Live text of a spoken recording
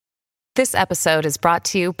This episode is brought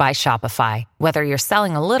to you by Shopify. Whether you're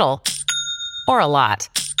selling a little or a lot,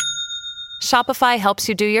 Shopify helps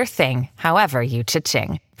you do your thing, however you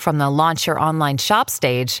cha-ching. From the launch your online shop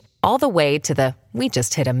stage, all the way to the we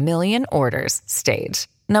just hit 1 million orders stage.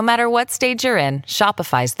 No matter what stage you're in,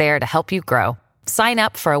 Shopify's there to help you grow. Sign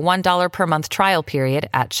up for a $1 per month trial period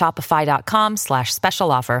at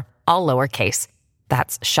shopify.com/special offer, all lowercase.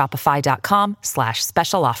 That's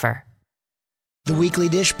shopify.com/special offer. The Weekly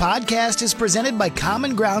Dish podcast is presented by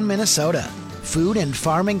Common Ground Minnesota. Food and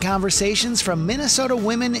farming conversations from Minnesota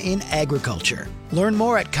women in agriculture. Learn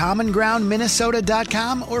more at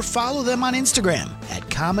commongroundminnesota.com or follow them on Instagram at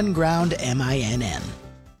commongroundminn.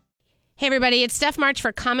 Hey, everybody, it's Steph March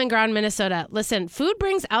for Common Ground Minnesota. Listen, food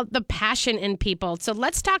brings out the passion in people, so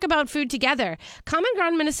let's talk about food together. Common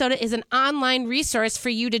Ground Minnesota is an online resource for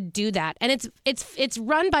you to do that, and it's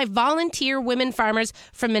run by volunteer women farmers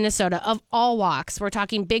from Minnesota of all walks. We're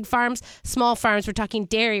talking big farms, small farms, we're talking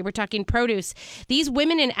dairy, we're talking produce. These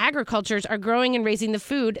women in agriculture are growing and raising the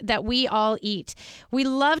food that we all eat. We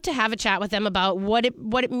love to have a chat with them about what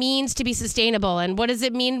it means to be sustainable and what does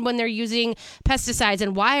it mean when they're using pesticides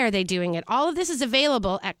and why are they doing it. All of this is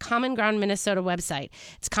available at Common Ground Minnesota website.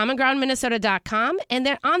 It's commongroundminnesota.com. And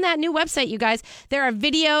then on that new website, you guys, there are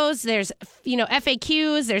videos, there's,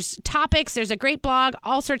 FAQs, there's topics, there's a great blog,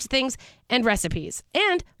 all sorts of things, and recipes.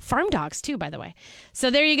 And farm dogs, too, by the way. So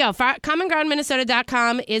there you go.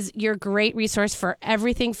 Commongroundminnesota.com is your great resource for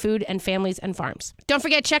everything food and families and farms. Don't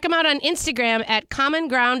forget, check them out on Instagram at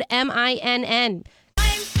commongroundminn.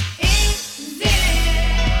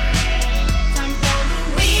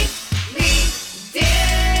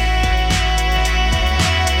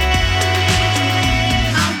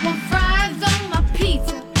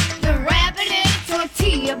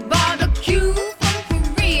 Barbecue from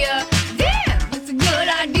Korea. Damn, it's a good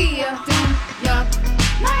idea. Yuck,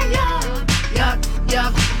 my yuck, yuck,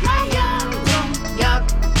 yuck, my yuck, yuck,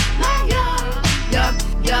 my yuck, yuck,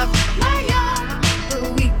 yuck, my yuck. The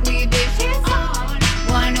weekly dish is on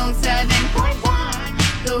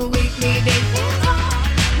 107.1. The weekly dish is on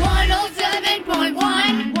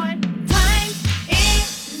 107.1. What time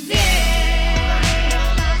is it?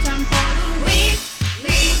 Time for the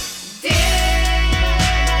weekly dish.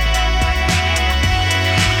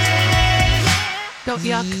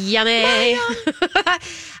 Yummy.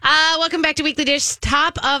 Welcome back to Weekly Dish,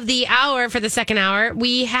 top of the hour for the second hour.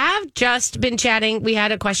 We have just been chatting. We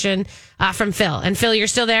had a question from Phil. And Phil, you're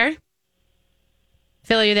still there?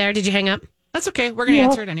 Phil, are you there? Did you hang up? That's okay. We're going to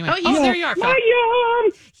answer it anyway. Oh, there you are, Phil. My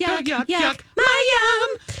Yuck, yuck, yuck. yuck. My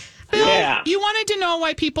yum. Phil, Yeah. you wanted to know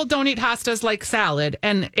why people don't eat hostas like salad.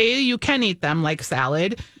 And A, you can eat them like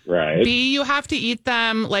salad. Right. B, you have to eat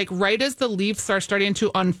them like right as the leaves are starting to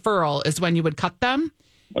unfurl is when you would cut them.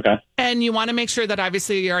 Okay. And you want to make sure that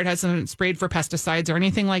obviously your yard hasn't sprayed for pesticides or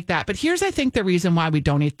anything like that. But here's, I think, the reason why we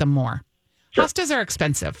don't eat them more. Sure. Hostas are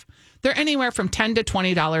expensive. They're anywhere from $10 to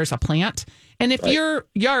 $20 a plant. And if your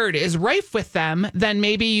yard is rife with them, then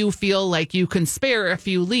maybe you feel like you can spare a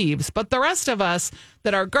few leaves. But the rest of us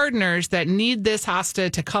that are gardeners that need this hosta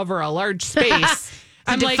to cover a large space,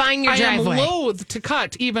 I'm like, define your I am driveway. loath to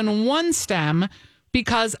cut even one stem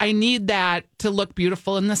because I need that to look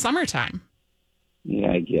beautiful in the summertime.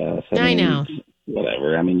 Yeah, I guess. I know.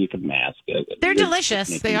 Whatever. I mean, you could mask it. They're You're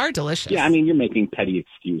delicious. making- They are delicious. Yeah, I mean, you're making petty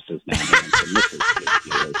excuses now. And this is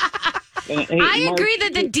ridiculous. And, hey, I Mark, agree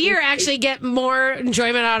that the deer actually get more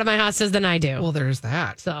enjoyment out of my hostas than I do. Well, there's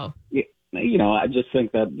that. So, I just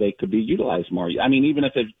think that they could be utilized more. I mean, even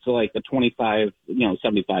if it's like a 25,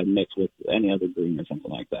 75 mix with any other green or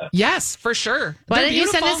something like that. Yes, for sure. why They're don't you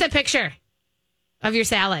send us beautiful. a picture of your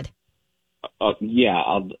salad? Yeah,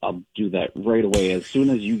 I'll do that right away as soon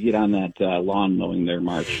as you get on that lawn mowing there,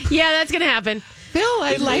 Mark. Yeah, that's going to happen. Phil,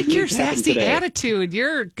 I like your It happened sassy today. attitude.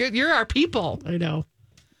 You're good. You're our people. I know.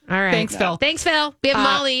 All right. Thanks, Phil. Thanks, Phil. We have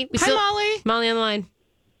Molly. Hi, Molly. Molly on the line.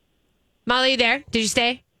 Molly, you there? Did you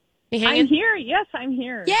stay? You hanging? I'm here. Yes, I'm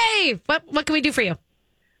here. Yay! What can we do for you?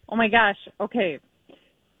 Oh my gosh. Okay.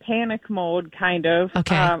 Panic mode, kind of.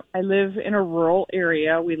 Okay. I live in a rural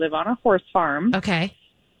area. We live on a horse farm. Okay.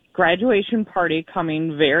 Graduation party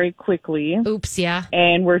coming very quickly. Oops, yeah.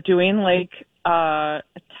 And we're doing like a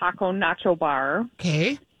taco nacho bar.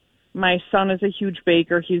 Okay. My son is a huge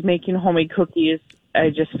baker. He's making homemade cookies. I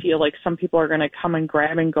just feel like some people are going to come and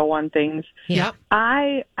grab and go on things. Yep.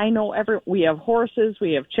 I know we have horses,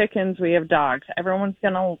 we have chickens, we have dogs. Everyone's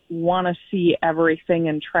going to want to see everything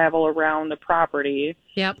and travel around the property.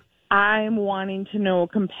 Yep. I'm wanting to know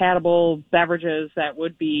compatible beverages that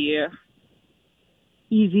would be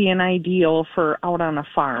easy and ideal for out on a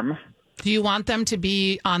farm. Do you want them to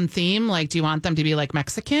be on theme? Like, do you want them to be like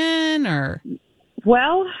Mexican or?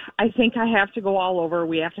 Well, I think I have to go all over.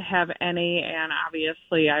 We have to have NA, and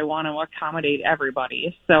obviously I want to accommodate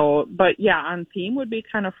everybody. So, but yeah, on theme would be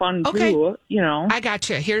kind of fun Okay. too, you know. I got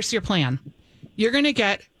you. Here's your plan. You're going to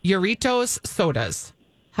get Jarritos sodas.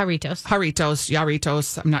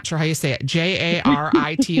 Jarritos. I'm not sure how you say it.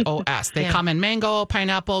 Jaritos. They come in mango,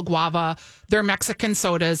 pineapple, guava. They're Mexican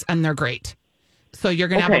sodas, and they're great. So you're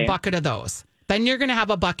going to have a bucket of those. Then you're going to have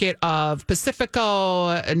a bucket of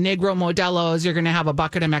Pacifico, Negro Modelos. You're going to have a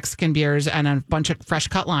bucket of Mexican beers and a bunch of fresh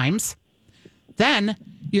cut limes. Then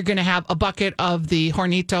you're going to have a bucket of the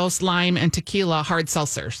Hornitos, lime, and tequila hard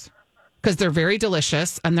seltzers because they're very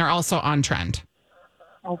delicious and they're also on trend.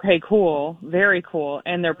 Okay, cool. Very cool.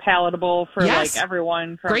 And they're palatable for Yes. like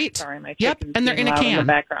everyone. Great. Sorry, my Yep, chicken's and they're being in a loud can. the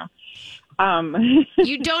background.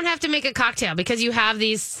 You don't have to make a cocktail because you have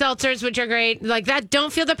these seltzers, which are great. Like that,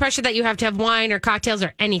 don't feel the pressure that you have to have wine or cocktails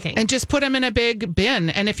or anything. And just put them in a big bin.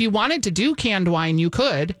 And if you wanted to do canned wine, you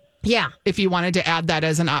could. Yeah. If you wanted to add that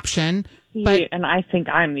as an option. But and I think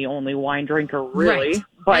I'm the only wine drinker, really. Right.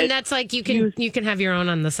 But and that's like you can have your own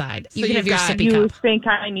on the side. You So can have your you've got- sippy you cup. think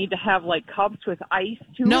I need to have like cups with ice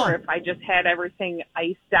too? No. Or if I just had everything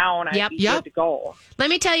iced down, I'd be Yep. good to go. Let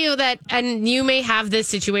me tell you that, and you may have this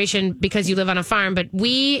situation because you live on a farm, but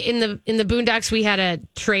we in the boondocks we had a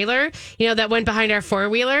trailer, that went behind our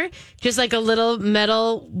 4-wheeler, just like a little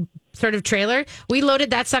metal sort of trailer. We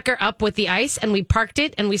loaded that sucker up with the ice and we parked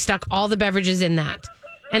it and we stuck all the beverages in that.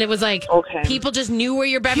 And it was like, people just knew where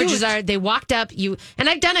your beverages are. They walked up. And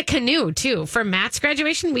I've done a canoe too. For Matt's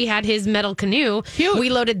graduation, we had his metal canoe. Cute. We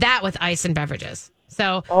loaded that with ice and beverages.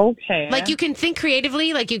 So, like, you can think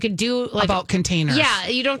creatively. Like, you could do like about containers. Yeah,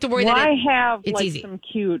 you don't have to worry Well, that I have it's like easy. some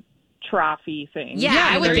cute trophy things. Yeah,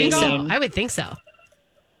 I would there you think go. so. I would think so.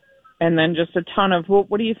 And then just a ton of what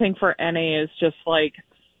do you think for NA is just like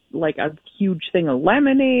a huge thing of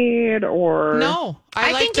lemonade or No,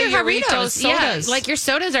 I like think the your Jarritos Jarritos, sodas. like your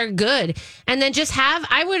sodas are good. And then just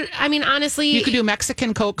honestly, You could do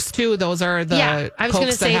Mexican Cokes too. Those are the Yeah, I was gonna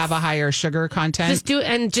Cokes that say- have a higher sugar content.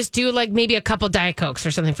 just do like maybe a couple Diet Cokes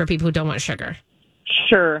or something for people who don't want sugar.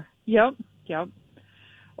 Sure. Yep.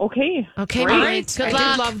 Okay. Okay, Great. Molly. I Good did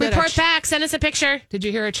luck. love that Report back. Send us a picture. Did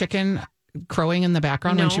you hear a chicken crowing in the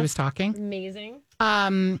background when No. she was talking? Amazing.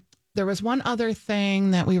 There was one other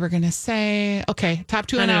thing that we were going to say. Okay, top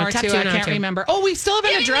two I an know, hour top two. two I an hour can't two. remember. Oh, we still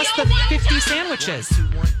haven't addressed the 50 sandwiches.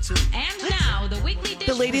 And now the weekly dish.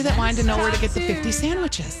 The lady that wanted to know where to get the 50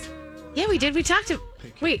 sandwiches. Yeah, we did. We talked to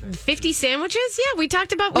 50 sandwiches? Yeah, we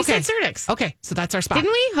talked about we said Surdix. Okay, so that's our spot.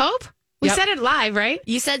 Didn't we? Hope? We Yep. said it live, right?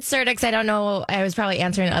 You said Surdix. I don't know. I was probably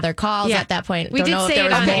answering other calls Yeah. at that point. We don't did know say if there it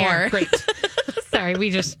was on more. air. Great.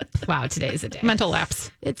 Sorry, wow, today's a day. Mental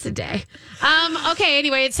lapse. It's a day. Okay,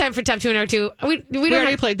 anyway, it's time for top 2 and 2. We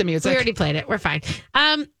already played the music. We already played it. We're fine.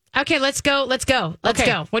 Okay, let's go. Let's go.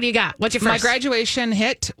 What do you got? What's your first? My graduation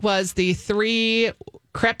hit was the 3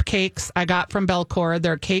 crepe cakes I got from Belcourt.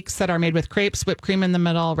 They're cakes that are made with crepes, whipped cream in the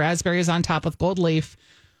middle, raspberries on top with gold leaf.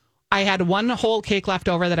 I had one whole cake left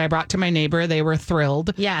over that I brought to my neighbor. They were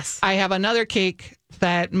thrilled. Yes. I have another cake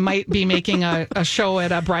that might be making a show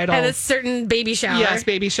at a bridal. At a certain baby shower. Yes,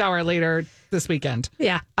 baby shower later this weekend.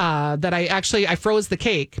 Yeah. That I froze the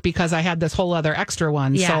cake because I had this whole other extra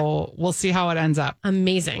one. Yeah. So we'll see how it ends up.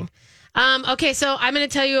 Amazing. Okay, so I'm going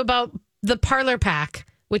to tell you about the Parlor Pack,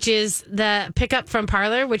 which is the pickup from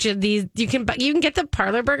Parlor, which is these you can get the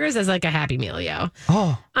Parlor burgers as like a Happy Meal, yo.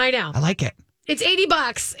 Oh, I know. I like it. It's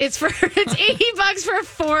 $80. It's $80 for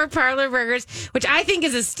 4 Parlor burgers, which I think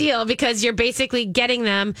is a steal because you're basically getting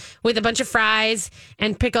them with a bunch of fries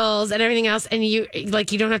and pickles and everything else, and you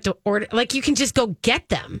don't have to order. Like you can just go get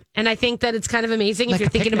them, and I think that it's kind of amazing Like if you're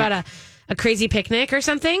a thinking picnic. about a crazy picnic or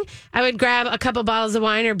something. I would grab a couple bottles of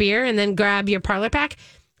wine or beer and then grab your Parlor Pack.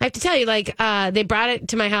 I have to tell you, they brought it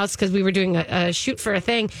to my house because we were doing a shoot for a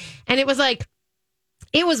thing, and it was like.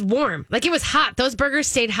 It was warm. Like it was hot. Those burgers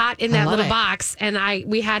stayed hot in that love little it. box. And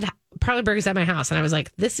we had Parlor burgers at my house. And I was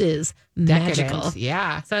like, this is Decadent. magical.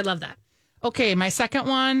 Yeah. So I love that. Okay, my second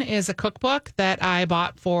one is a cookbook that I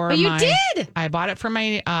bought for Oh, you did? I bought it for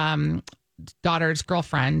my daughter's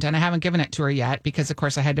girlfriend, and I haven't given it to her yet because, of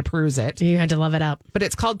course, I had to peruse it. You had to love it up. But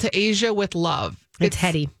it's called To Asia with Love. It's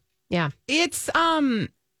heady. Yeah. It's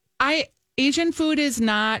Asian food is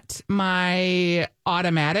not my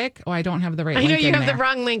automatic. Oh, I don't have the right I link know you in have there. the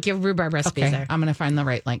wrong link. You have rhubarb recipes Okay, there. I'm going to find the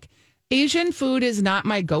right link. Asian food is not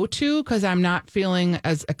my go-to because I'm not feeling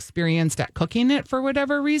as experienced at cooking it for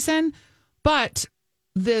whatever reason. But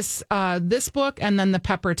this book and then the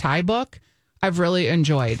Pepper Thai book, I've really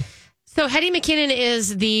enjoyed. So Hetty McKinnon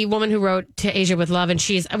is the woman who wrote To Asia with Love, and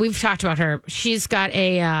we've talked about her. She's got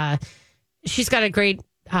a great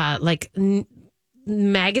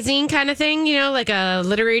magazine kind of thing, like a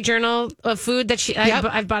literary journal of food that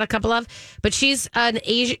I've bought a couple of. But she's a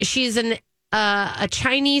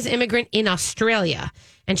Chinese immigrant in Australia,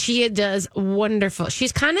 and she does wonderful.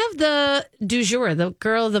 She's kind of the du jour, the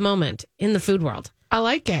girl of the moment in the food world. I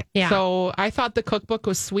like it. Yeah. So I thought the cookbook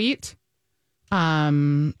was sweet.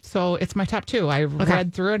 So it's my top 2. I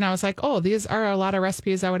read through it and I was like, oh, these are a lot of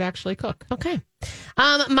recipes I would actually cook. Okay.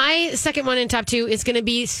 My second one in top 2 is going to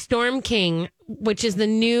be Storm King, which is the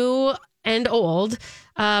new and old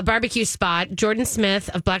barbecue spot. Jordan Smith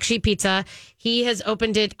of Black Sheep Pizza. He has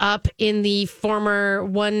opened it up in the former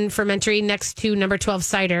One Fermentary next to Number 12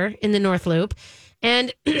 Cider in the North Loop.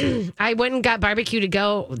 And I went and got barbecue to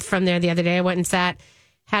go from there the other day. I went and sat,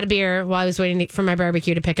 had a beer while I was waiting for my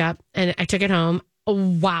barbecue to pick up, and I took it home. Oh,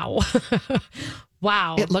 wow.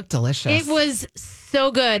 Wow. It looked delicious. It was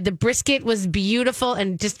so good. The brisket was beautiful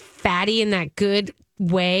and just fatty in that good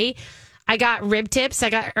way. I got rib tips.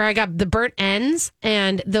 I got the burnt ends,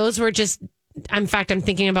 and those were just, in fact, I'm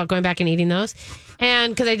thinking about going back and eating those,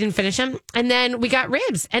 and because I didn't finish them. And then we got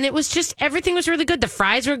ribs, and it was just, everything was really good. The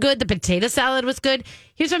fries were good. The potato salad was good.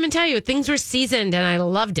 Here's what I'm going to tell you. Things were seasoned, and I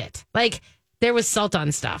loved it. Like, there was salt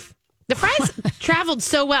on stuff. The fries traveled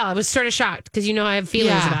so well. I was sort of shocked because I have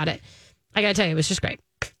feelings about it. I got to tell you, it was just great.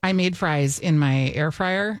 I made fries in my air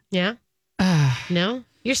fryer. Yeah? No?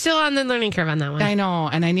 You're still on the learning curve on that one. I know,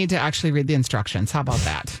 and I need to actually read the instructions. How about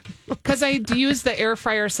that? Because I used the air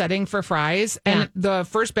fryer setting for fries, and the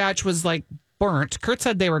first batch was like burnt. Kurt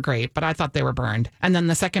said they were great, but I thought they were burned. And then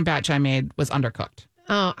the second batch I made was undercooked.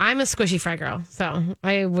 Oh, I'm a squishy fry girl, so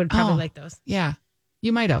I would probably like those. Yeah,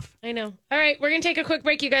 you might have. I know. All right, we're going to take a quick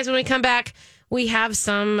break, you guys. When we come back, we have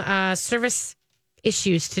some service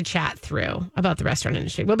issues to chat through about the restaurant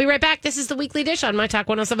industry. We'll be right back. This is the Weekly Dish on My Talk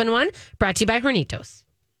 107.1, brought to you by Hornitos.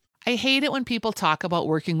 I hate it when people talk about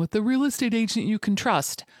working with the real estate agent you can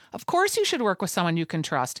trust. Of course you should work with someone you can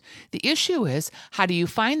trust. The issue is, how do you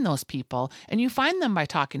find those people? And you find them by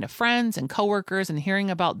talking to friends and coworkers and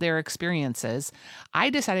hearing about their experiences.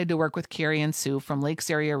 I decided to work with Carrie and Sue from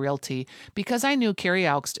Lakes Area Realty because I knew Carrie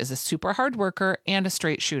Augst is a super hard worker and a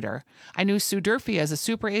straight shooter. I knew Sue Durfee as a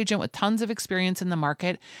super agent with tons of experience in the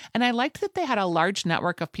market, and I liked that they had a large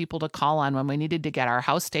network of people to call on when we needed to get our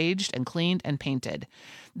house staged and cleaned and painted.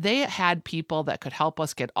 They had people that could help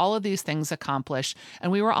us get all of these things accomplished,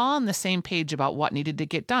 and we were all on the same page about what needed to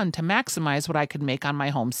get done to maximize what I could make on my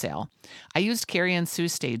home sale. I used Carrie and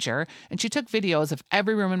Sue's stager, and she took videos of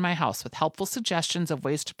every room in my house with helpful suggestions of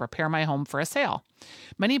ways to prepare my home for a sale.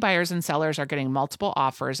 Many buyers and sellers are getting multiple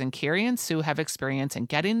offers, and Carrie and Sue have experience in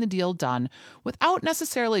getting the deal done without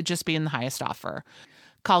necessarily just being the highest offer.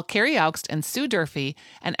 Call Carrie Augst and Sue Durfee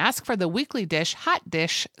and ask for the Weekly Dish Hot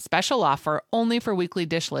Dish special offer only for Weekly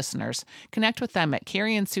Dish listeners. Connect with them at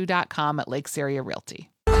carrieandsue.com at Lakes Area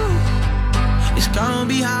Realty. It's gonna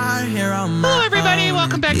be hard here on my Hello, everybody. own.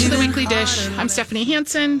 Welcome back to the Even Weekly Dish. harder. I'm Stephanie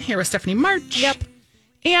Hansen, here with Stephanie March. Yep.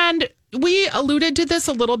 And we alluded to this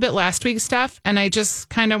a little bit last week, Steph, and I just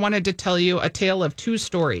kind of wanted to tell you a tale of two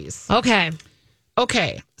stories. Okay.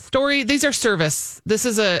 Story. These are service. This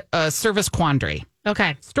is a service quandary.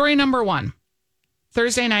 Okay. Story number 1.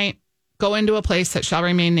 Thursday night, go into a place that shall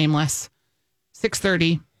remain nameless.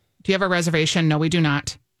 6:30. Do you have a reservation? No, we do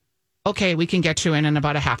not. Okay, we can get you in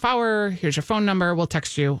about a half hour. Here's your phone number. We'll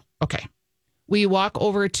text you. Okay. We walk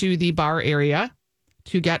over to the bar area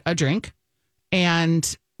to get a drink,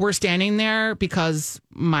 and we're standing there because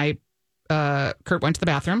my Kurt went to the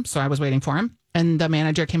bathroom, so I was waiting for him. And the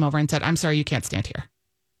manager came over and said, "I'm sorry, you can't stand here."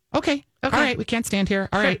 Okay. All right, we can't stand here.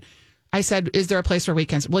 All right. I said, "Is there a place where we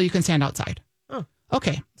can?" Well, you can stand outside. Oh.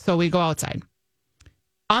 Okay. So we go outside.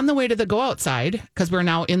 On the way to the go outside, because we're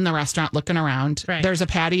now in the restaurant looking around, there's a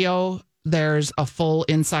patio, there's a full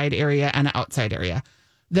inside area and an outside area.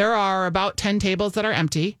 There are about 10 tables that are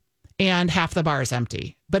empty, and half the bar is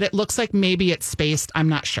empty. But it looks like maybe it's spaced. I'm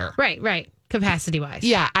not sure. Right. Capacity-wise.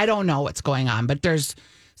 Yeah, I don't know what's going on. But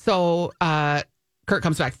so Kurt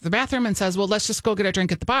comes back to the bathroom and says, "Well, let's just go get a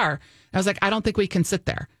drink at the bar." I was like, "I don't think we can sit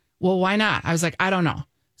there." "Well, why not?" I was like, "I don't know."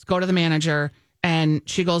 Let's go to the manager. And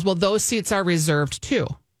she goes, "Well, those seats are reserved too."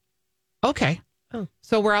 Okay. Oh.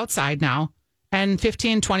 So we're outside now, and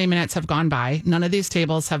 15, 20 minutes have gone by. None of these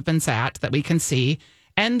tables have been sat that we can see.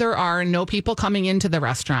 And there are no people coming into the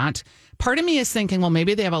restaurant. Part of me is thinking, well,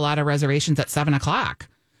 maybe they have a lot of reservations at 7:00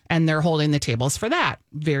 and they're holding the tables for that.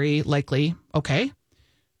 Very likely. Okay.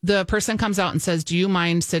 The person comes out and says, "Do you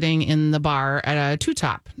mind sitting in the bar at a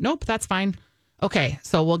 2-top?" "Nope, that's fine." Okay,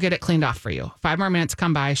 so we'll get it cleaned off for you. 5 more minutes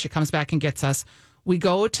come by. She comes back and gets us. We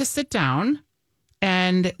go to sit down,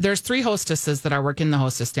 and there's 3 hostesses that are working the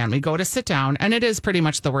hostess stand. We go to sit down, and it is pretty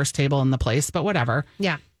much the worst table in the place, but whatever.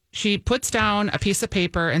 Yeah. She puts down a piece of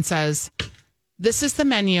paper and says, "This is the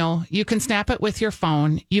menu. You can snap it with your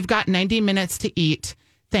phone. You've got 90 minutes to eat.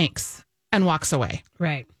 Thanks," and walks away.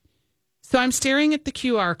 Right. So I'm staring at the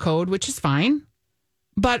QR code, which is fine,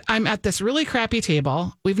 but I'm at this really crappy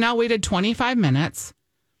table. We've now waited 25 minutes.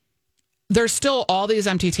 There's still all these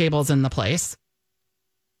empty tables in the place.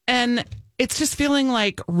 And it's just feeling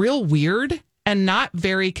like real weird and not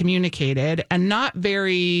very communicated and not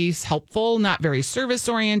very helpful, not very service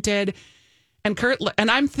oriented. And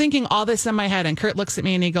I'm thinking all this in my head, and Kurt looks at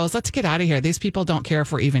me and he goes, "Let's get out of here. These people don't care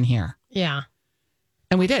if we're even here." Yeah.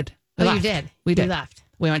 And we did. We left. You did. We did. You left.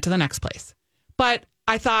 We went to the next place. But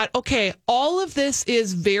I thought, okay, all of this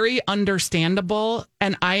is very understandable.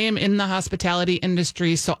 And I am in the hospitality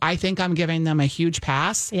industry, so I think I'm giving them a huge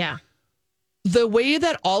pass. Yeah. The way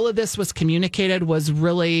that all of this was communicated was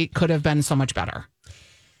really could have been so much better.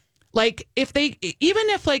 Like if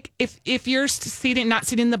you're not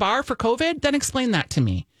seating the bar for COVID, then explain that to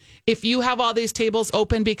me. If you have all these tables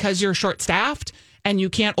open because you're short staffed and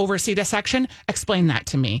you can't overseat a section, explain that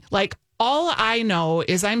to me. Like all I know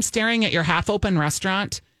is I'm staring at your half open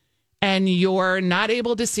restaurant and you're not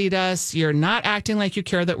able to seat us. You're not acting like you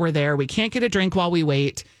care that we're there. We can't get a drink while we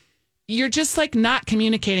wait. You're just like not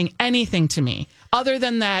communicating anything to me other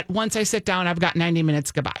than that. Once I sit down, I've got 90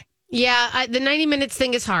 minutes. Goodbye. Yeah, the 90 minutes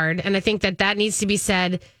thing is hard. And I think that needs to be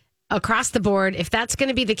said across the board. If that's going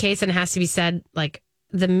to be the case, and it has to be said like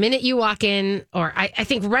the minute you walk in, or I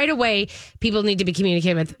think right away, people need to be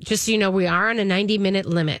communicated with. Just so you know, we are on a 90-minute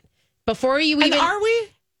limit. Before you even... And are we?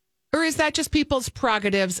 Or is that just people's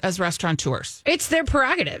prerogatives as restaurateurs? It's their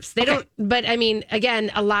prerogatives. They don't... But I mean,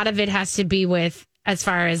 again, a lot of it has to be with... as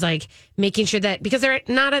far as like making sure that, because they're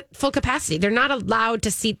not at full capacity, they're not allowed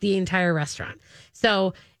to seat the entire restaurant.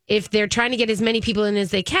 So if they're trying to get as many people in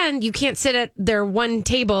as they can, you can't sit at their one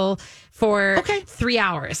table for 3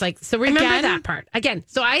 hours. Like, so remember that part again.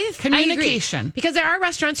 So communication, I agree, because there are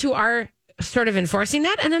restaurants who are sort of enforcing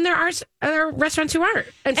that, and then there are other restaurants who aren't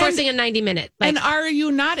enforcing a 90-minute. And are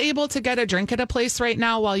you not able to get a drink at a place right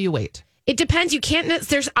now while you wait? It depends. You can't,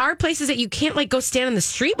 there's are places that you can't like go stand on the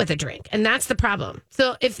street with a drink. And that's the problem.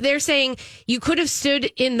 So if they're saying you could have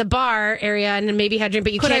stood in the bar area and maybe had a drink,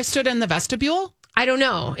 but you could can't. I stood in the vestibule? I don't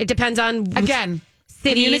know. It depends on, again,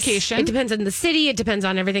 cities. Communication. It depends on the city. It depends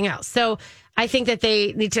on everything else. So I think that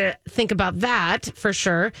they need to think about that for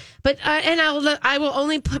sure. But and I will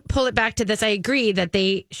only pull it back to this. I agree that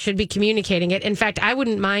they should be communicating it. In fact, I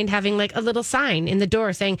wouldn't mind having like a little sign in the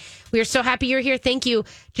door saying, "We are so happy you're here. Thank you.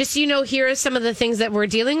 Just so you know, here are some of the things that we're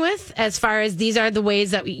dealing with. As far as these are the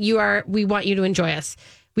ways that we want you to enjoy us.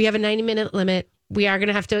 We have a 90-minute limit. We are going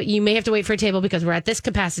to have to. You may have to wait for a table because we're at this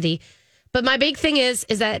capacity." But my big thing is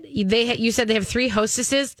that you said they have 3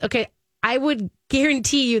 hostesses. Okay, I would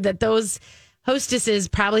guarantee you that those hostesses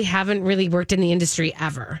probably haven't really worked in the industry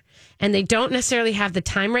ever. And they don't necessarily have the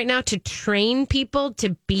time right now to train people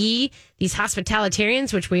to be these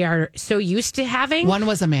hospitalitarians, which we are so used to having. One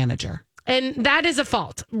was a manager. And that is a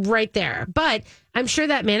fault right there. But I'm sure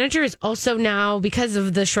that manager is also now, because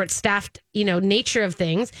of the short-staffed, nature of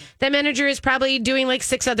things, that manager is probably doing like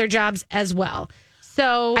 6 other jobs as well.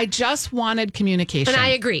 So I just wanted communication. And I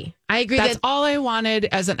agree. That's all I wanted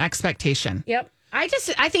as an expectation. Yep. I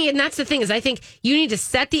think, and that's the thing, is I think you need to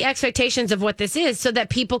set the expectations of what this is so that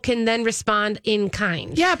people can then respond in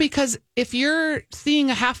kind. Yeah, because if you're seeing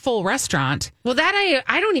a half full restaurant, well, that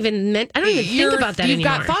I don't even think about that anymore. You've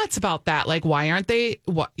got thoughts about that, like why aren't they?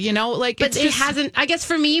 But it hasn't. I guess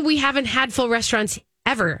for me, we haven't had full restaurants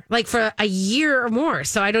ever, like for a year or more.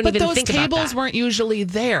 So I don't even think about that. But those tables weren't usually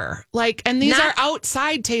there. Like, and these are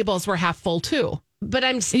outside tables were half full too.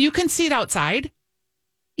 But you can seat outside.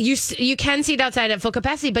 You can seat outside at full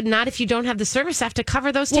capacity, but not if you don't have the service staff to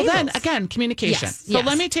cover those tables. Well, then again, communication. Yes.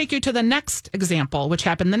 Let me take you to the next example, which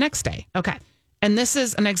happened the next day. Okay. And this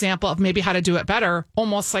is an example of maybe how to do it better,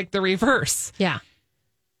 almost like the reverse. Yeah.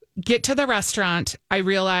 Get to the restaurant. I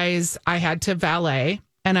realize I had to valet.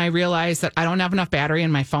 And I realized that I don't have enough battery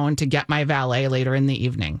in my phone to get my valet later in the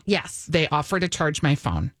evening. Yes. They offer to charge my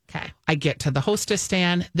phone. Okay. I get to the hostess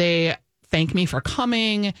stand. They thank me for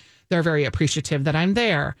coming. They're very appreciative that I'm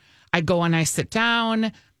there. I go and I sit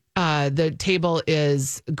down. The table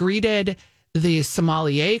is greeted. The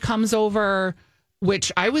sommelier comes over,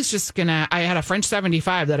 which I was just I had a French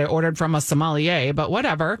 75 that I ordered from a sommelier, but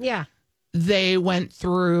whatever. Yeah. They went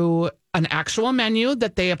through an actual menu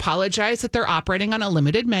that they apologize that they're operating on a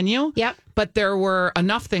limited menu. Yep. But there were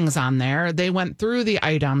enough things on there. They went through the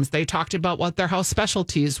items. They talked about what their house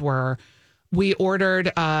specialties were. We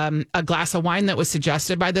ordered a glass of wine that was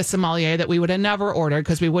suggested by the sommelier that we would have never ordered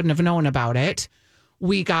because we wouldn't have known about it.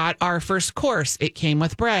 We got our first course. It came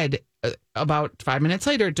with bread. About 5 minutes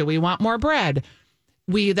later, do we want more bread?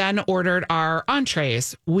 We then ordered our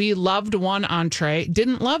entrees. We loved one entree,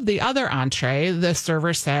 didn't love the other entree. The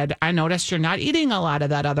server said, I noticed you're not eating a lot of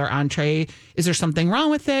that other entree. Is there something wrong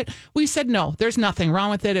with it? We said, no, there's nothing wrong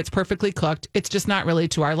with it. It's perfectly cooked. It's just not really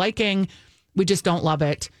to our liking. We just don't love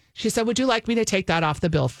it. She said, would you like me to take that off the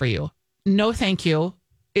bill for you? No, thank you.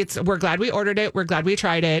 We're glad we ordered it. We're glad we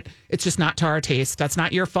tried it. It's just not to our taste. That's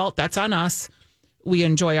not your fault. That's on us. We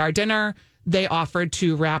enjoy our dinner. They offered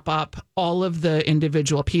to wrap up all of the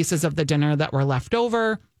individual pieces of the dinner that were left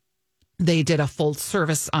over. They did a full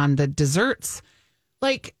service on the desserts.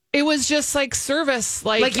 Like, it was just like service.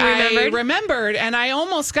 Like you I remembered, and I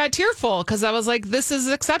almost got tearful because I was like, this is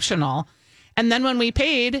exceptional. And then when we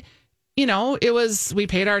paid, we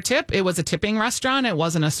paid our tip. It was a tipping restaurant. It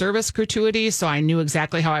wasn't a service gratuity. So I knew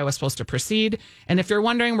exactly how I was supposed to proceed. And if you're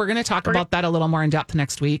wondering, we're going to talk about that a little more in depth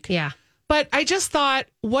next week. Yeah. But I just thought,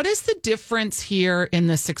 what is the difference here in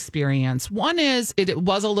this experience? One is it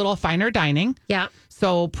was a little finer dining. Yeah.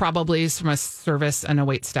 So probably from a service and a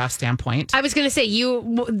wait staff standpoint. I was going to say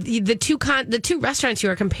the two restaurants you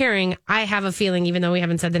are comparing, I have a feeling, even though we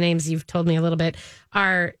haven't said the names, you've told me a little bit,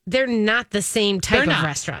 they're not the same type of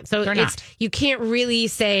restaurant. So you can't really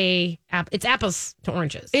say it's apples to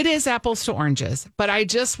oranges. It is apples to oranges. But I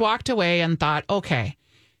just walked away and thought, okay,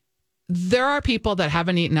 there are people that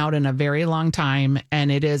haven't eaten out in a very long time,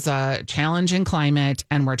 and it is a challenging climate,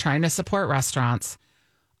 and we're trying to support restaurants.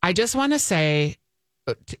 I just want to say,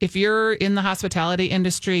 if you're in the hospitality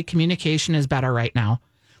industry, communication is better right now.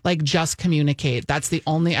 Like, just communicate. That's the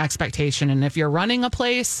only expectation. And if you're running a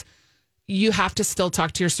place, you have to still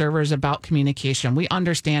talk to your servers about communication. We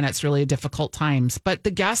understand it's really difficult times, but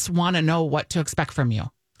the guests want to know what to expect from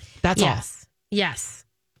you. That's all. Yes.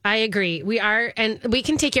 I agree. We are, and we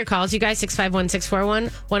can take your calls, you guys,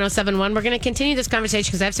 651-641-1071. We're going to continue this conversation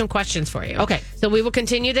because I have some questions for you. Okay. So we will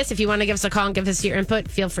continue this. If you want to give us a call and give us your input,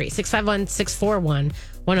 feel free.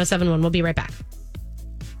 651-641-1071. We'll be right back.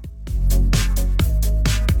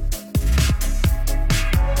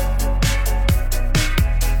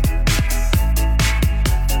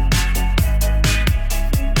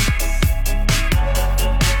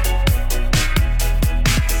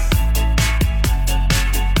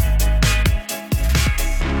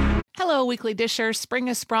 Hello, Weekly Dishers. Spring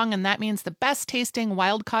has sprung, and that means the best tasting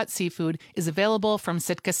wild-caught seafood is available from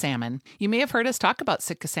Sitka Salmon. You may have heard us talk about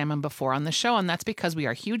Sitka Salmon before on the show, and that's because we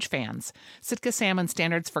are huge fans. Sitka Salmon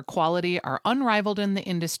standards for quality are unrivaled in the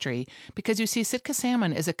industry because you see, Sitka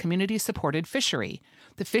Salmon is a community-supported fishery.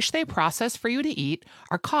 The fish they process for you to eat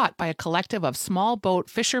are caught by a collective of small boat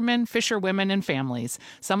fishermen, fisherwomen, and families.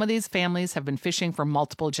 Some of these families have been fishing for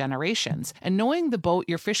multiple generations, and knowing the boat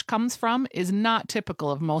your fish comes from is not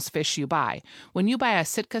typical of most fish you buy. When you buy a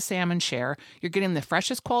Sitka Salmon share, you're getting the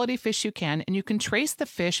freshest quality fish you can, and you can trace the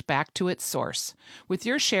fish back to its source. With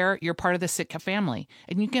your share, you're part of the Sitka family,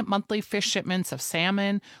 and you get monthly fish shipments of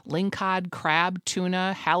salmon, lingcod, crab,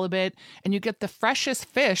 tuna, halibut, and you get the freshest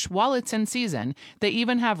fish while it's in season. They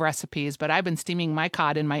even have recipes, but I've been steaming my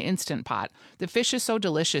cod in my Instant Pot. The fish is so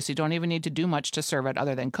delicious, you don't even need to do much to serve it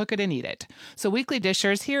other than cook it and eat it. So, Weekly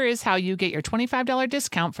Dishers, here is how you get your $25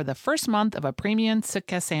 discount for the first month of a premium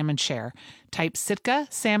Sitka Salmon share. Type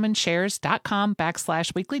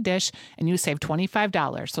sitkasalmonshares.com/weeklydish and you save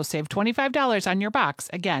 $25. So save $25 on your box.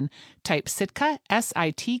 Again, type Sitka,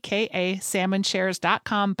 SITKA,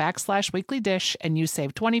 salmonshares.com/weeklydish and you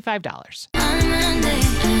save $25.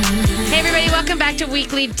 Hey, everybody. Welcome back to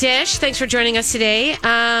Weekly Dish. Thanks for joining us today.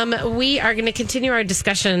 We are going to continue our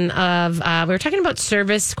discussion of, we were talking about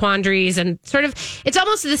service quandaries and sort of, it's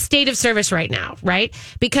almost the state of service right now, right?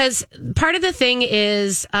 Because part of the thing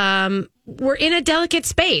is we're in a delicate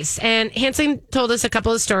space. And Hanson told us a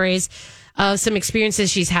couple of stories of some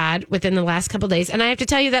experiences she's had within the last couple of days. And I have to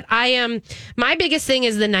tell you that my biggest thing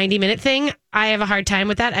is the 90-minute thing. I have a hard time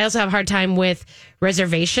with that. I also have a hard time with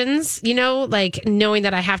reservations, like knowing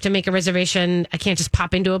that I have to make a reservation. I can't just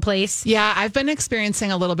pop into a place. Yeah, I've been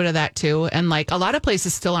experiencing a little bit of that too. And like a lot of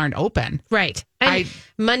places still aren't open. Right. And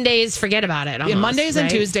Mondays, forget about it. Almost, Mondays and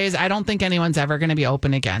Tuesdays, I don't think anyone's ever going to be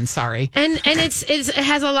open again. Sorry. And it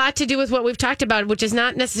has a lot to do with what we've talked about, which is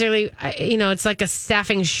not necessarily, it's like a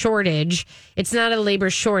staffing shortage. It's not a labor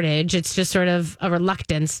shortage. It's just sort of a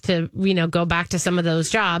reluctance to, go back to some of those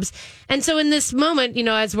jobs. And so in this moment,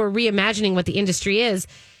 as we're reimagining what the industry is,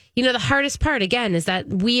 the hardest part again is that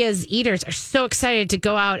we as eaters are so excited to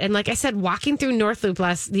go out. And like I said, walking through North Loop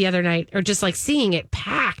the other night, or just like seeing it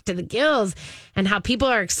packed to the gills, and how people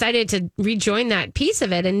are excited to rejoin that piece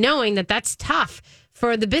of it, and knowing that that's tough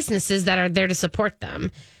for the businesses that are there to support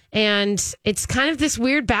them. And it's kind of this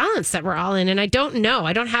weird balance that we're all in. And I don't know.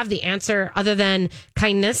 I don't have the answer other than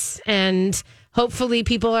kindness, and hopefully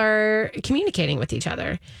people are communicating with each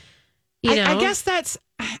other. I guess that's,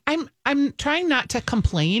 I'm trying not to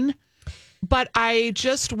complain, but I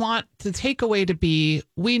just want the takeaway to be,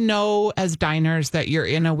 we know as diners that you're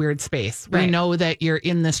in a weird space. We know that you're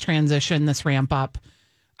in this transition, this ramp up.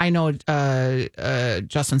 I know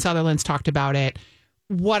Justin Sutherland's talked about it.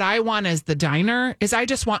 What I want as the diner is I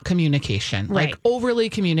just want communication, like overly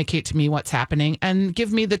communicate to me what's happening and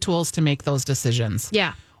give me the tools to make those decisions.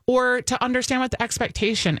 Yeah. Or to understand what the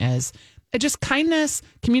expectation is. It just kindness,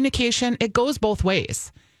 communication, it goes both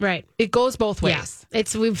ways. Right. It goes both ways. Yeah.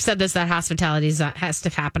 We've said this, that hospitality has to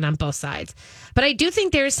happen on both sides. But I do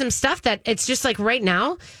think there's some stuff that it's just like right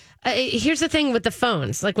now. Here's the thing with the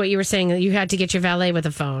phones, like what you were saying, that you had to get your valet with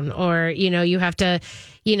a phone, or, you have to,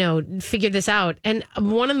 figure this out. And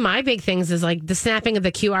one of my big things is like the snapping of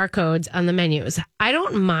the QR codes on the menus. I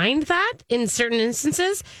don't mind that in certain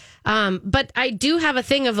instances. But I do have a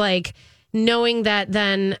thing of like knowing that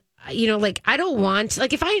then, like I don't want,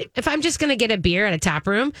 like if I'm just going to get a beer at a tap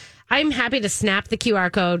room, I'm happy to snap the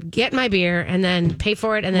QR code, get my beer, and then pay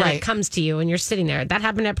for it. And then it comes to you and you're sitting there. That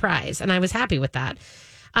happened at Prize, and I was happy with that.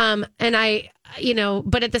 And I,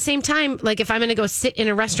 but at the same time, like if I'm going to go sit in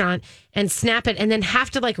a restaurant and snap it and then have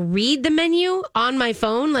to like read the menu on my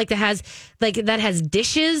phone, that has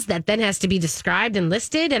dishes that then has to be described and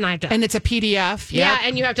listed. And I have to, and it's a PDF. Yeah.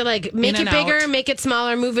 And you have to like make it bigger, make it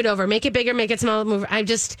smaller, move it over, make it bigger, make it smaller, move.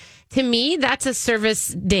 To me, that's a service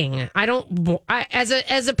ding. As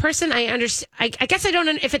a person, I understand. I guess I don't,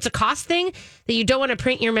 if it's a cost thing that you don't want to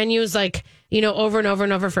print your menus over and over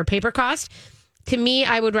and over for paper cost. To me,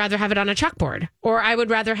 I would rather have it on a chalkboard, or I would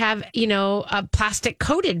rather have, a plastic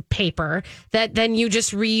coated paper that then you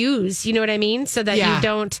just reuse. You know what I mean? So that you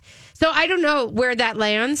don't. So I don't know where that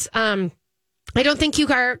lands. I don't think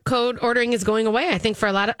QR code ordering is going away. I think for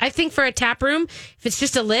a tap room, if it's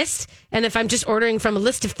just a list, and if I'm just ordering from a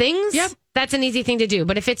list of things, that's an easy thing to do.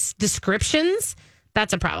 But if it's descriptions,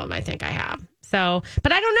 that's a problem I think I have. So,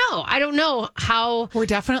 but I don't know. I don't know how. We're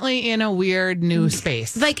definitely in a weird new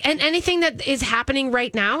space. And anything that is happening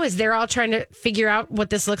right now is they're all trying to figure out what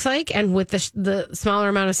this looks like. And with the smaller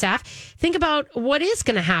amount of staff, think about what is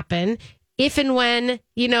going to happen if and when,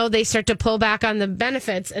 they start to pull back on the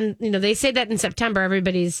benefits. And, they say that in September,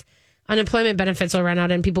 everybody's unemployment benefits will run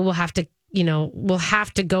out and people will have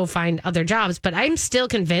to go find other jobs. But I'm still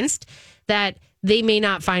convinced that they may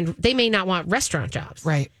not want restaurant jobs.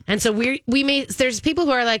 Right. And so there's people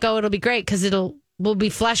who are like, oh, it'll be great because we'll be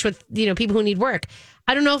flush with, people who need work.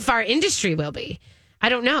 I don't know if our industry will be. I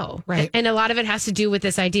don't know. Right. And a lot of it has to do with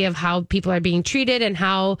this idea of how people are being treated and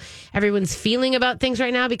how everyone's feeling about things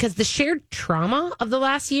right now, because the shared trauma of the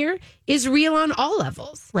last year is real on all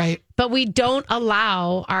levels. Right. But we don't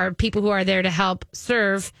allow our people who are there to help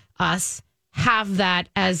serve us have that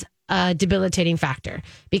as a debilitating factor,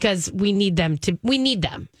 because we need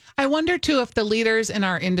them. I wonder too if the leaders in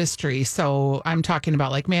our industry, so I'm talking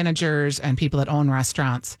about like managers and people that own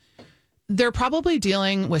restaurants, they're probably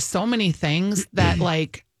dealing with so many things that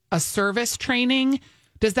like a service training,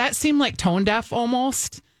 does that seem like tone deaf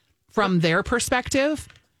almost from their perspective?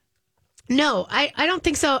 No, I don't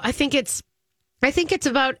think so. I think it's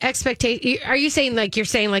about expectation. Are you saying like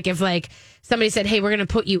if like somebody said, hey, we're going to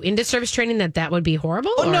put you into service training, that would be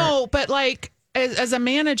horrible? Oh, no, but like as a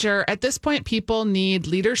manager, at this point, people need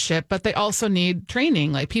leadership, but they also need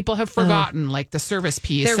training. Like people have forgotten like the service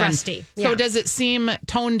piece. They're rusty. So does it seem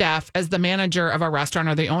tone deaf as the manager of a restaurant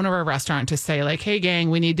or the owner of a restaurant to say like, hey, gang,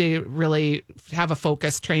 we need to really have a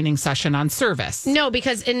focused training session on service? No,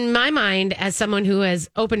 because in my mind, as someone who has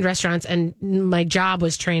opened restaurants and my job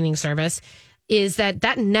was training service, is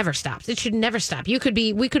that never stops. It should never stop. We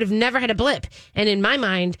could have never had a blip. And in my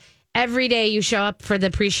mind, every day you show up for the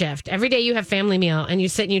pre-shift, every day you have family meal and you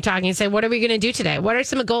sit and you talk and you say, what are we going to do today? What are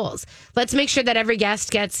some goals? Let's make sure that every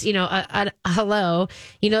guest gets, a hello,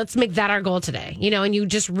 let's make that our goal today, and you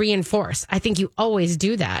just reinforce. I think you always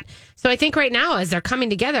do that. So I think right now, as they're coming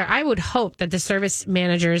together, I would hope that the service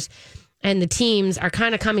managers and the teams are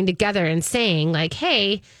kind of coming together and saying like,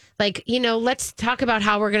 hey, let's talk about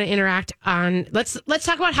how we're going to interact on, let's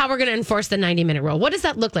talk about how we're going to enforce the 90-minute rule. What does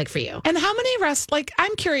that look like for you? And how many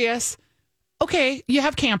I'm curious. Okay, you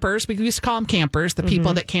have campers. We used to call them campers, the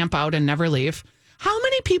people that camp out and never leave. How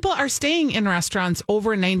many people are staying in restaurants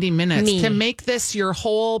over 90 minutes Me. to make this your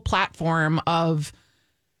whole platform of,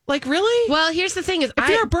 like, really? Well, here's the thing: is if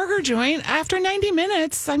you're a burger joint, after 90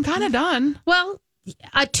 minutes, I'm kind of done. Well,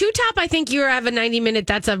 a two-top, I think you have a 90-minute.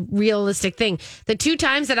 That's a realistic thing. The 2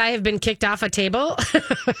 times that I have been kicked off a table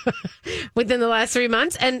within the last 3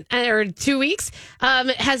 months or 2 weeks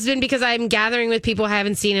has been because I'm gathering with people I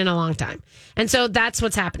haven't seen in a long time. And so that's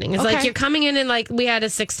what's happening. It's like you're coming in and like we had a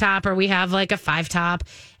 6-top or we have like a 5-top.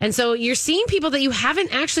 And so you're seeing people that you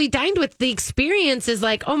haven't actually dined with. The experience is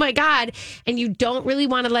like, oh my God. And you don't really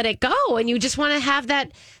want to let it go. And you just want to have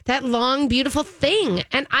that long, beautiful thing.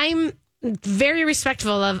 And I'm very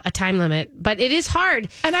respectful of a time limit, but it is hard.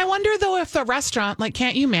 And I wonder, though, if the restaurant, like,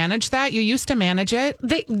 can't you manage that? You used to manage it.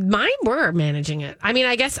 Mine were managing it. I mean,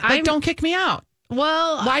 I guess don't kick me out.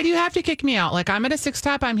 Well, why do you have to kick me out? Like, I'm at a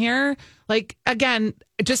 6-top. I'm here. Like, again,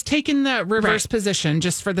 just taking the reverse position,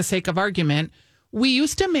 just for the sake of argument. We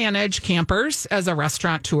used to manage campers as a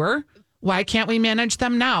restaurateur. Why can't we manage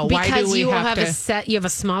them now? Because why do we you have to? You have a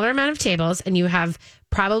smaller amount of tables, and you have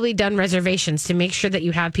probably done reservations to make sure that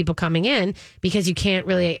you have people coming in because you can't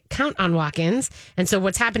really count on walk-ins. And so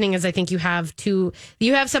what's happening is I think you have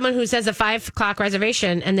someone who says a 5 o'clock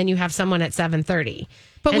reservation, and then you have someone at 7:30.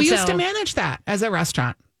 But we used to manage that as a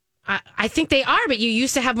restaurant. I think they are, but you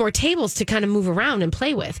used to have more tables to kind of move around and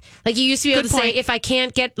play with. Like you used to be able to say, if I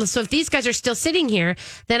can't if these guys are still sitting here,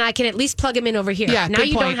 then I can at least plug them in over here. Yeah, now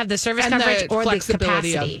you don't have the service coverage or the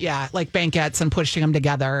capacity. Like banquettes and pushing them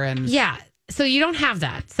together. Yeah. So you don't have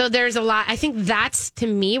that. So there's a lot. I think that's, to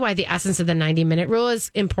me, why the essence of the 90-minute rule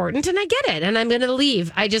is important. And I get it. And I'm going to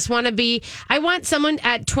leave. I just want I want someone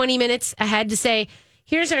at 20 minutes ahead to say,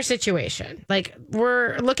 here's our situation. Like,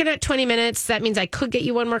 we're looking at 20 minutes. That means I could get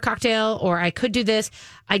you one more cocktail or I could do this.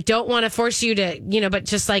 I don't want to force you to, but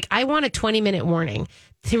just like, I want a 20-minute warning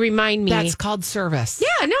to remind me. That's called service.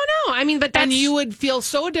 Yeah, no. I mean, but that's. And you would feel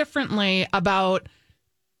so differently about,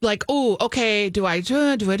 like, oh, okay, do I do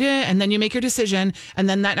it? And then you make your decision. And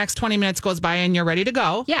then that next 20 minutes goes by and you're ready to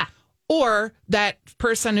go. Yeah. Or that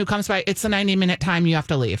person who comes by, it's a 90-minute time, you have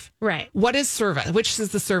to leave. Right. What is service? Which is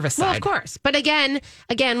the service side? Well, of course. But again,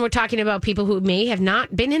 we're talking about people who may have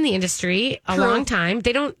not been in the industry a long time.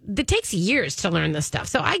 It takes years to learn this stuff.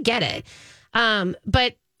 So I get it.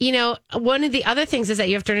 But, one of the other things is that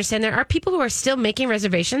you have to understand there are people who are still making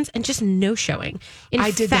reservations and just no showing. I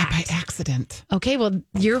did that by accident. Okay, well,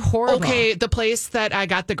 you're horrible. Okay, the place that I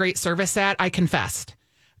got the great service at, I confessed.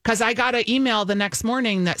 Because I got an email the next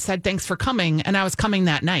morning that said, thanks for coming. And I was coming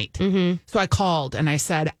that night. Mm-hmm. So I called and I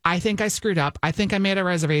said, I think I screwed up. I think I made a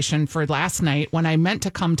reservation for last night when I meant to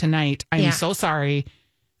come tonight. I'm so sorry.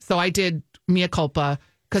 So I did mea culpa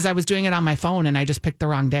because I was doing it on my phone and I just picked the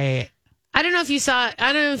wrong day. I don't know if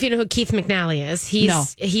you know who Keith McNally is.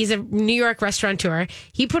 He's a New York restaurateur.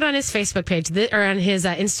 He put on his Facebook page or on his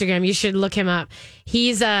Instagram. You should look him up.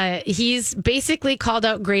 He's basically called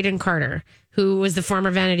out Graydon Carter, who was the former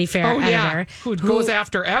Vanity Fair editor. Who goes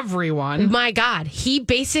after everyone. My God. He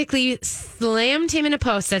basically slammed him in a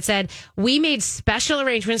post that said, we made special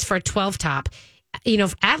arrangements for a 12-top.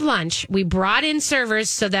 At lunch, we brought in servers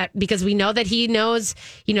so that because we know that he knows,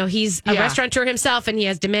 he's a restaurateur himself and he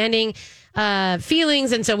has demanding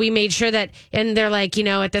feelings. And so we made sure that, and they're like,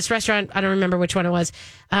 at this restaurant, I don't remember which one it was,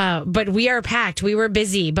 but we are packed. We were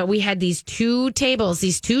busy, but we had these 2 tables,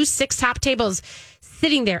 these 2 6-top tables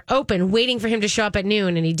sitting there open, waiting for him to show up at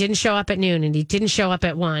noon. And he didn't show up at noon and he didn't show up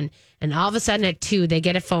at 1. And all of a sudden at 2, they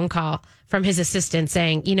get a phone call from his assistant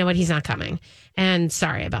saying, you know what, he's not coming. And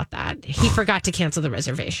sorry about that. He forgot to cancel the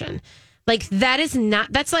reservation. Like,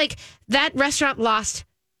 that's like that restaurant lost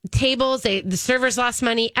tables. The servers lost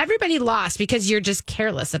money. Everybody lost because you're just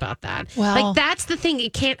careless about that. Well, like, that's the thing.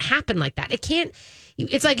 It can't happen like that. It can't.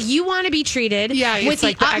 It's like you want to be treated with the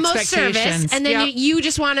like utmost service, and then you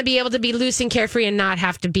just want to be able to be loose and carefree and not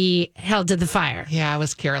have to be held to the fire. Yeah, I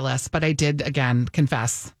was careless, but I did, again,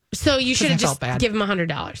 confess. So you should have just given him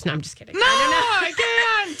 $100. No, I'm just kidding. No, I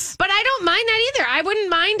can't. But I don't mind that either. I wouldn't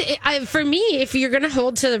mind. For me, if you're going to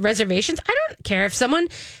hold to the reservations, I don't care if someone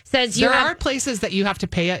says there are places that you have to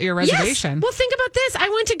pay at your reservation. Yes. Well, think about this. I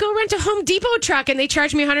went to go rent a Home Depot truck, and they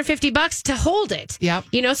charged me $150 to hold it.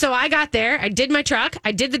 Yep. So I got there. I did my truck.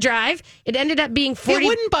 I did the drive. It ended up being $40. It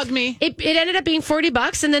wouldn't bug me. It ended up being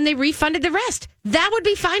 $40, and then they refunded the rest. That would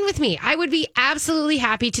be fine with me. I would be absolutely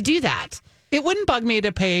happy to do that. It wouldn't bug me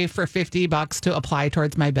to pay for $50 to apply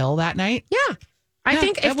towards my bill that night. Yeah. I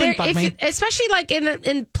think especially like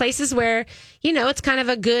in places where, it's kind of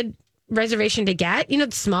a good reservation to get. You know,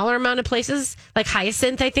 the smaller amount of places like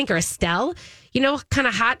Hyacinth, I think, or Estelle. You know, kind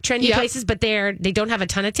of hot, trendy places, but they don't have a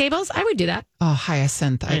ton of tables. I would do that. Oh,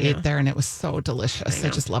 Hyacinth. I ate there and it was so delicious. I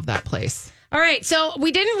just love that place. All right. So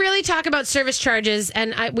we didn't really talk about service charges,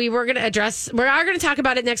 and we are going to talk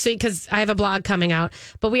about it next week because I have a blog coming out,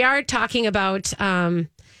 but we are talking about,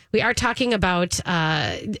 there's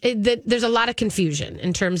a lot of confusion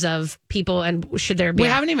in terms of people and should there be. We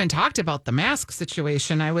haven't even talked about the mask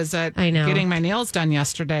situation. I was getting my nails done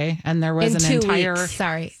yesterday, and there was in an 2 entire.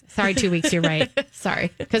 weeks. Sorry, 2 weeks. You're right.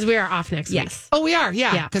 Sorry, because we are off next week. Oh, we are.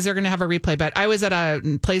 Yeah, because they're going to have a replay. But I was at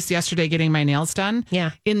a place yesterday getting my nails done.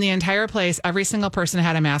 Yeah. In the entire place, every single person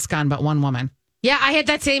had a mask on, but one woman. Yeah, I had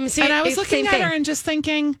that same. And I was looking at her and just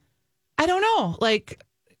thinking, I don't know, like.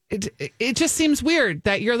 It just seems weird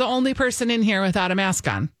that you're the only person in here without a mask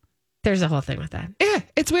on. There's a whole thing with that. Yeah,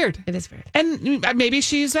 it's weird. It is weird. And maybe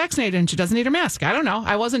she's vaccinated and she doesn't need her mask. I don't know.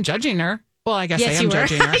 I wasn't judging her. Well, I guess I am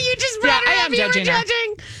judging her. You just brought her up. You were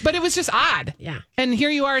judging. But it was just odd. Yeah. And here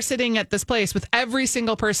you are sitting at this place with every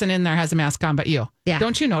single person in there has a mask on but you. Yeah.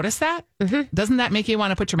 Don't you notice that? Mm-hmm. Doesn't that make you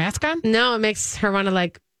want to put your mask on? No, it makes her want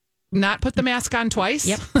to not put the mask on twice?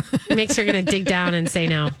 Yep. It makes her going to dig down and say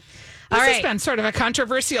no. This has been sort of a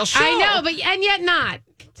controversial show. I know, and yet not.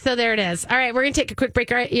 So there it is. All right, we're going to take a quick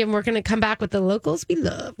break, and we're going to come back with the locals we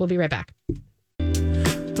love. We'll be right back.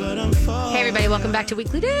 Hey, everybody. Welcome back to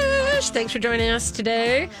Weekly Dish. Thanks for joining us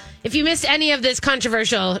today. If you missed any of this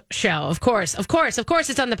controversial show, of course,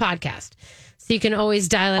 it's on the podcast. So you can always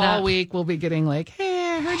dial it up. All week we'll be getting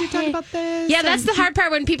hey, I heard you talk about this. Yeah, that's the hard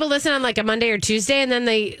part when people listen on a Monday or Tuesday, and then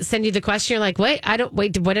they send you the question. You're like, wait,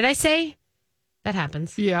 what did I say? That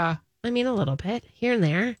happens. Yeah. I mean, a little bit here and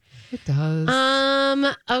there. It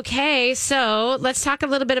does. Okay, so let's talk a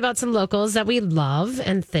little bit about some locals that we love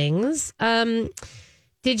and things.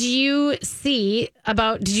 Did you see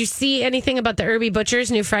anything about the Irby Butcher's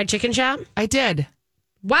new fried chicken shop? I did.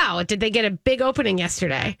 Wow, did they get a big opening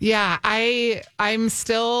yesterday? Yeah, I'm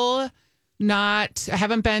still not. I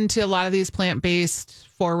haven't been to a lot of these plant-based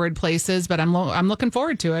forward places, but I'm looking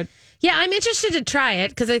forward to it. Yeah, I'm interested to try it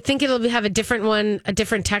because I think it'll have a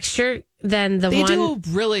different texture than the one. They do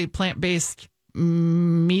really plant-based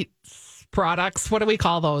meat products. What do we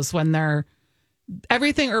call those when they're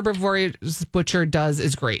everything Herbivore's Butcher does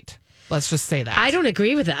is great. Let's just say that. I don't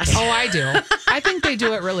agree with that. Oh, I do. I think they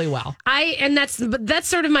do it really well. That's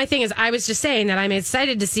sort of my thing. Is I was just saying that I'm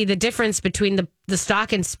excited to see the difference between the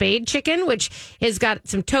stock and spade chicken, which has got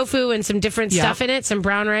some tofu and some different stuff in it, some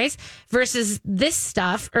brown rice, versus this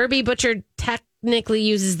stuff. Irby Butcher technically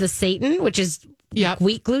uses the seitan, which is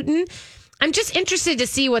wheat gluten. I'm just interested to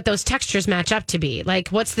see what those textures match up to be. Like,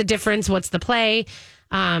 what's the difference? What's the play?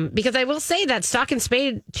 Because I will say that stock and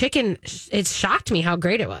spade chicken, it shocked me how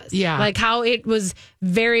great it was. Yeah. Like how it was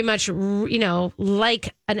very much,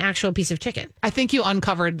 like an actual piece of chicken. I think you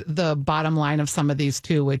uncovered the bottom line of some of these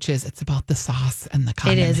too, which is it's about the sauce and the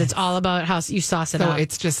condiments. It is. It's all about how you sauce it up. So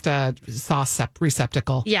it's just a sauce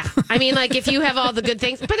receptacle. Yeah. I mean, if you have all the good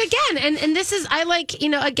things, but again, and this is, I like,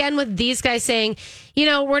 again, with these guys saying,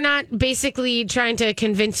 we're not basically trying to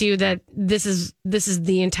convince you that this is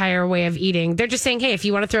the entire way of eating. They're just saying, hey, if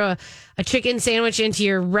you want to throw a chicken sandwich into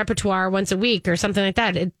your repertoire once a week or something like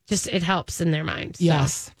that, it helps in their mind. So.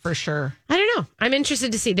 Yes, for sure. I don't know. I'm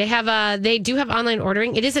interested to see. They do have online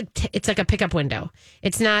ordering. It's like a pickup window.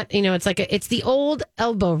 It's not, it's the old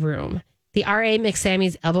Elbow Room, the R.A.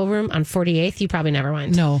 McSammy's Elbow Room on 48th. You probably never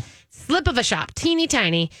went. No. Slip of a shop, teeny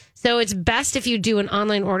tiny. So it's best if you do an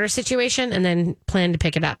online order situation and then plan to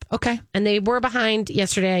pick it up. Okay. And they were behind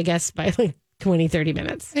yesterday, I guess, by 20, 30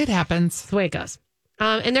 minutes. It happens. That's the way it goes.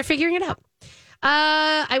 And they're figuring it out.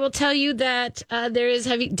 I will tell you that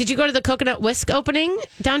did you go to the Coconut Whisk opening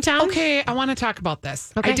downtown? Okay, I want to talk about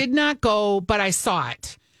this. Okay. I did not go, but I saw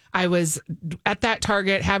it. I was at that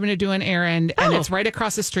Target having to do an errand, and it's right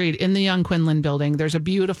across the street in the Young Quinlan building. There's a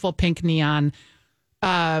beautiful pink neon.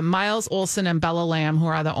 Miles Olson and Bella Lamb, who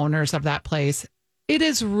are the owners of that place. It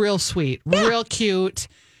is real sweet, real cute.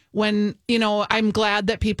 When, I'm glad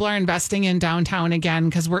that people are investing in downtown again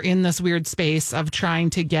because we're in this weird space of trying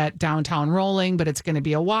to get downtown rolling, but it's going to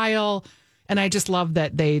be a while. And I just love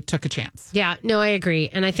that they took a chance. Yeah, no, I agree.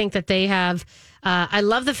 And I think that they have, I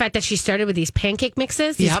love the fact that she started with these pancake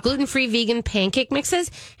mixes, these gluten-free vegan pancake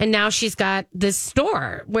mixes. And now she's got this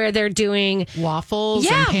store where they're doing waffles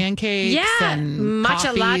and pancakes and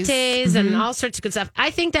matcha coffees. Lattes and all sorts of good stuff.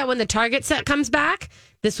 I think that when the Target set comes back,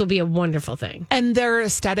 this will be a wonderful thing. And their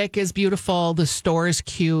aesthetic is beautiful. The store is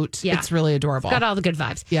cute. Yeah. It's really adorable. It's got all the good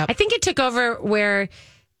vibes. Yep. I think it took over where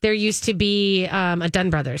there used to be a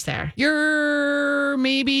Dunn Brothers there. You're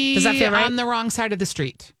maybe Does that feel right? on the wrong side of the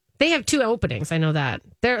street. They have 2 openings. I know that.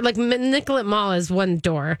 They're like Nicollet Mall is one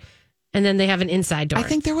door, and then they have an inside door. I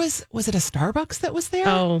think there was it a Starbucks that was there?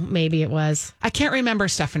 Oh, maybe it was. I can't remember,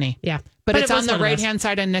 Stephanie. Yeah. But it's it on was the one of those. right-hand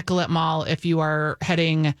side of Nicollet Mall if you are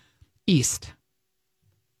heading east.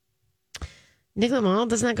 Nicollet Mall,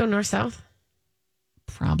 doesn't that go north-south?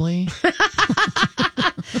 Probably.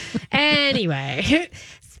 Anyway,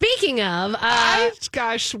 speaking of... why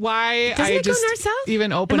doesn't I it go just north-south?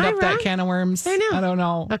 even opened Am I up that wrong? can of worms. I know. I don't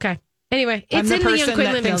know. Okay. Anyway, I'm it's the in the Young person that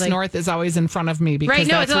Quinlan thinks building. north is always in front of me because Right,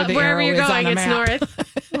 no, that's it's where the wherever arrow you're is going, on a it's map.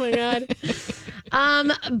 north. Oh my God.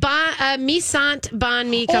 Misant Banh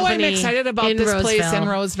Mi Oh, Company. I'm excited about in this place Roseville. in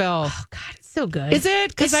Roseville. Oh God, it's so good. Is it?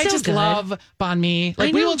 Because It's I so just good. love banh mi. Like,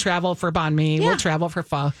 I we know. will travel for banh mi. Yeah. We'll travel for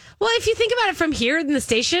pho. Well, if you think about it from here in the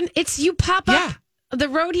station, it's you pop up the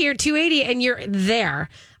road here, 280, and you're there.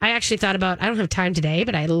 I actually thought about, I don't have time today,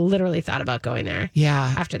 but I literally thought about going there.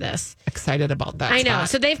 Yeah. After this. Excited about that I know. spot.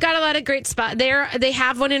 So they've got a lot of great spots. They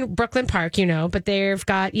have one in Brooklyn Park, but they've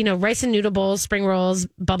got, rice and noodle bowls, spring rolls,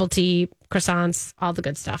 bubble tea, croissants, all the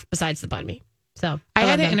good stuff besides the banh mi. So I had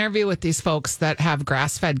love an them. interview with these folks that have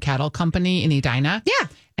grass-fed cattle company in Edina. Yeah.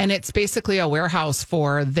 And it's basically a warehouse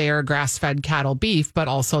for their grass-fed cattle beef, but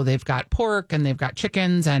also they've got pork and they've got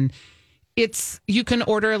chickens, and you can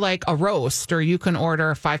order like a roast, or you can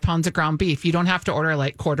order 5 pounds of ground beef. You don't have to order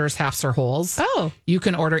like quarters, halves, or wholes. Oh. You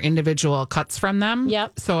can order individual cuts from them.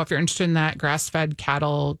 Yep. So if you're interested in that,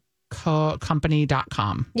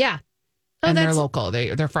 grassfedcattlecompany.com. Yeah. Oh, And they're that's local.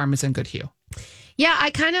 Their farm is in Good Hue. Yeah,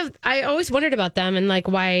 I always wondered about them and like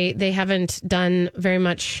why they haven't done very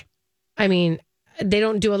much. I mean, they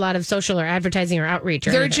don't do a lot of social or advertising or outreach.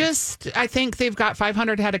 Or They're anything. just, I think they've got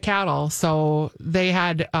 500 head of cattle. So they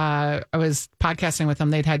had, I was podcasting with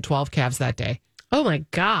them. They'd had 12 calves that day. Oh my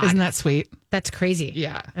God. Isn't that sweet? That's crazy.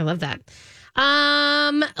 Yeah. I love that.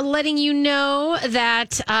 Letting you know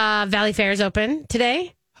that Valley Fair is open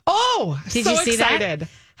today. Oh, Did so you see that? excited.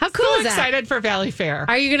 How cool So is that? excited for Valley Fair.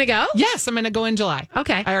 Are you going to go? Yes, I'm going to go in July.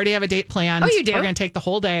 Okay. I already have a date planned. Oh, you do? We're going to take the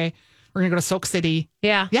whole day. We're going to go to Soak City.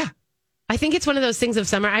 Yeah. Yeah. I think it's one of those things of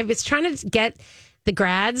summer. I was trying to get the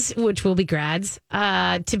grads, which will be grads,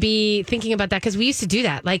 to be thinking about that because we used to do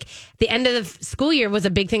that. Like the end of the school year was a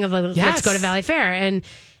big thing of like, let's Yes. go to Valley Fair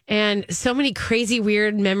and so many crazy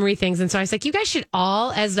weird memory things. And so I was like, you guys should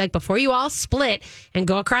all, as like before you all split and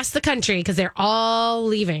go across the country because they're all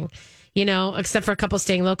leaving, except for a couple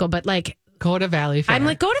staying local. But like, Go to Valley Fair. I'm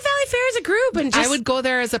like, go to Valley Fair as a group and just I would go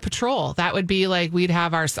there as a patrol. That would be like,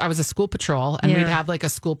 I was a school patrol, and Yeah. we'd have like a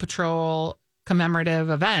school patrol commemorative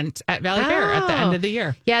event at Valley Fair at the end of the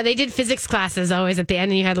year. Yeah, they did physics classes always at the end,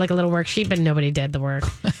 and you had like a little worksheet, but nobody did the work.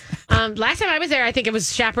 Last time I was there, I think it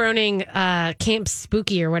was chaperoning Camp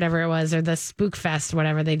Spooky or whatever it was, or the Spook Fest,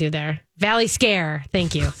 whatever they do there. Valley Scare.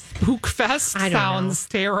 Thank you. Spook Fest I don't sounds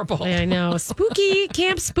terrible. I know. Spooky,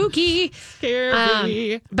 Camp Spooky.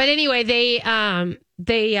 Scary. But anyway, they're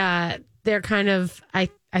kind of, I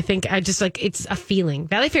think I just like, it's a feeling.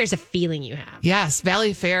 Valley Fair is a feeling you have. Yes,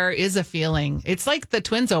 Valley Fair is a feeling. It's like the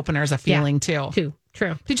Twins opener is a feeling too.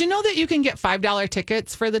 True. Did you know that you can get $5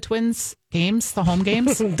 tickets for the Twins games, the home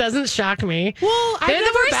games? Doesn't shock me. Well, They're I've the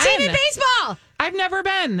never worst team been. in baseball. I've never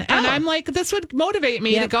been. And I'm like, this would motivate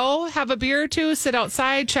me to go have a beer or two, sit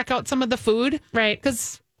outside, check out some of the food. Right.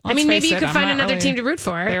 Because I mean, maybe you could find another team to root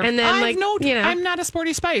for. And then, I'm not a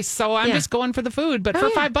sporty spice, so I'm just going for the food. But for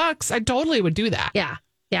 $5, I totally would do that. Yeah.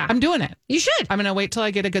 Yeah. I'm doing it. You should. I'm going to wait till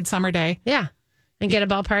I get a good summer day. Yeah. And get a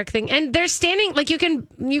ballpark thing. And they're standing, like you don't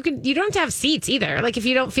have to have seats either. Like if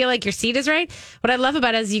you don't feel like your seat is right, what I love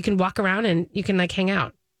about it is you can walk around and you can like hang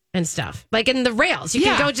out and stuff. Like in the rails. You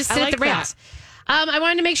can go just sit at the rails. I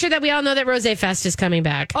wanted to make sure that we all know that Rose Fest is coming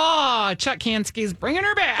back. Oh, Chuck Kansky's bringing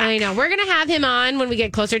her back. I know. We're going to have him on when we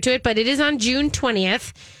get closer to it, but it is on June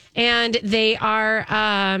 20th. And they are,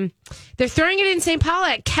 they're throwing it in St. Paul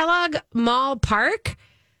at Kellogg Mall Park.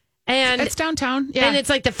 And it's downtown. Yeah. And it's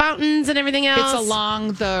like the fountains and everything else. It's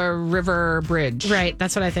along the river bridge. Right.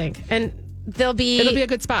 That's what I think. And it'll be a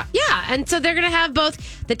good spot. Yeah. And so they're going to have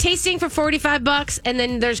both the tasting for $45 and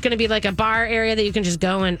then there's going to be like a bar area that you can just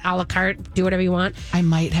go and a la carte, do whatever you want. I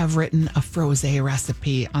might have written a frosé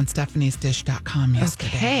recipe on stephaniesdish.com yesterday.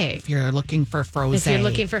 Okay. If you're looking for frosé. If you're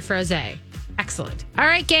looking for frosé. Excellent. All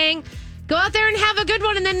right, gang. Go out there and have a good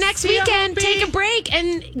one. And then next weekend, take a break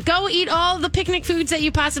and go eat all the picnic foods that you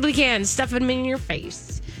possibly can. Stuff them in your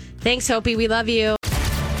face. Thanks, Hopi. We love you.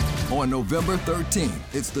 On November 13th,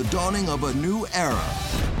 it's the dawning of a new era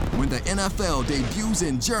when the NFL debuts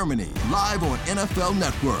in Germany, live on NFL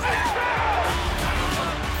Network.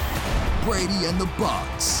 Brady and the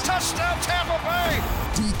Bucks. Touchdown Tampa Bay.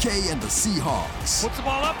 DK and the Seahawks. Puts the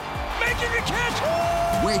ball up. making the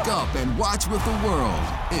catch. Wake up and watch with the world.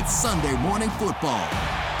 It's Sunday Morning Football.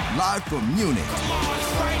 Live from Munich.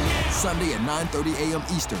 Sunday at 9:30 a.m.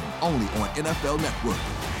 Eastern, only on NFL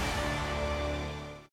Network.